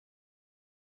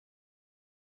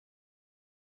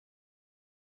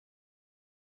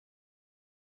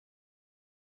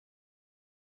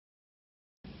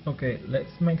Okay,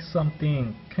 let's make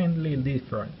something kindly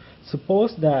different.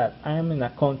 Suppose that I am in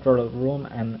a control room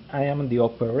and I am the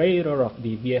operator of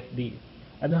the VFD.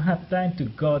 I don't have time to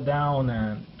go down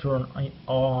and turn it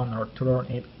on or turn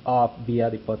it off via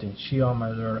the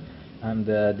potentiometer and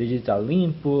the digital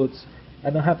inputs. I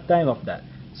don't have time of that.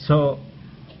 So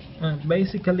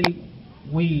basically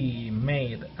we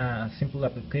made simple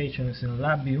applications in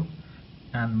LabVIEW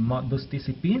and Modbus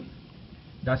TCP.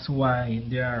 That's why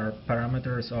there are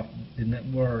parameters of the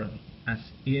network as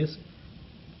is.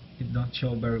 It don't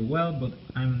show very well, but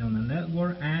I'm on a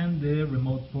network and the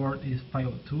remote port is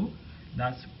 502.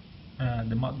 That's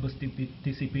the Modbus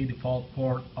TCP default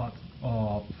port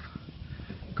of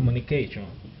communication.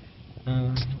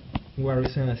 We're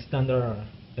using a standard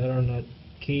Ethernet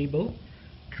cable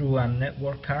through a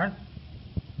network card.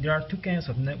 There are two kinds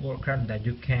of network card that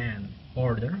you can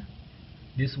order.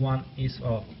 This one is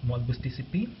of Modbus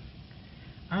TCP,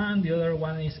 and the other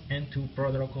one is N2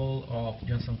 protocol of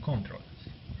Johnson Controls.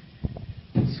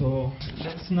 So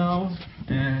let's now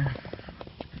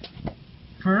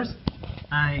first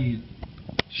I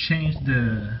change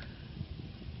the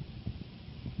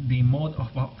mode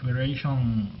of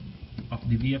operation of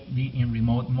the VFD in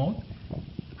remote mode.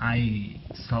 I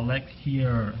select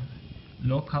here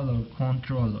local or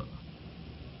control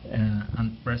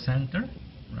and press enter.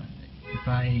 Right. If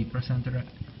I press enter,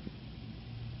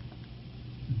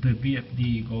 the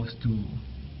VFD goes to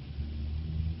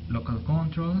local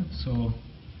control, so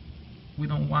we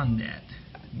don't want that.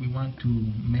 We want to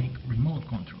make remote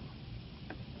control.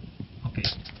 Okay.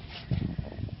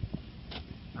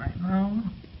 Right now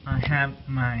I have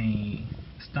my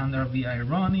standard VI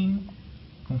running,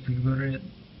 configured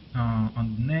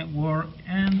on the network,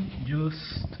 and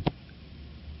just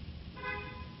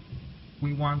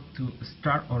we want to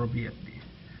start our VFD.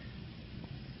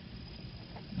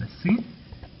 Let's see.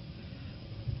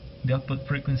 The output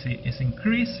frequency is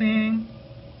increasing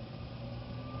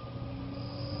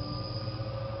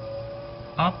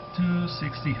up to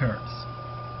 60 Hertz.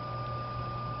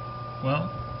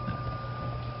 Well,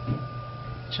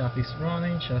 chaff is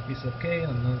running, chaff is okay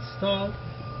and installed.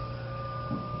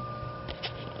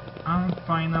 And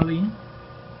finally,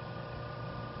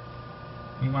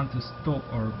 we want to stop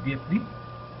our VFD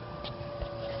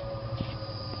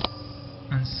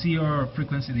and see our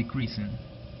frequency decreasing,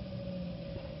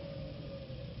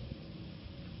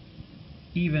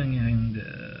 even in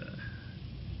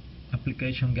the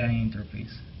application guide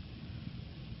interface.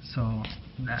 So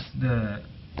that's the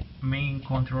main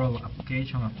control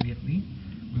application of VFD.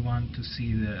 We want to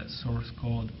see the source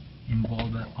code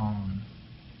involved on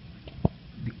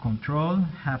the control,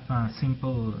 have a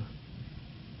simple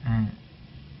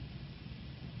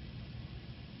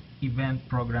event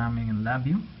programming in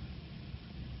LabVIEW.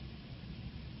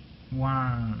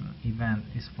 One event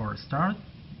is for start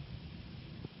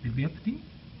the VFD,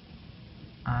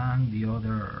 and the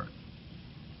other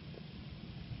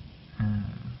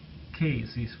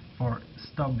case is for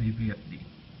stop the VFD.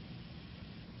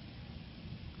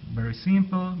 Very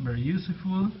simple, very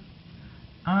useful,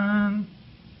 and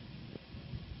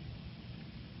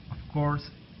of course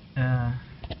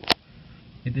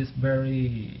it is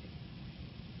very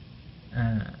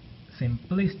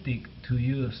simplistic to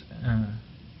use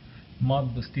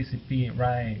Modbus TCP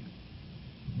right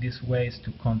these ways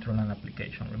to control an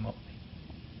application remotely.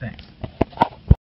 Thanks.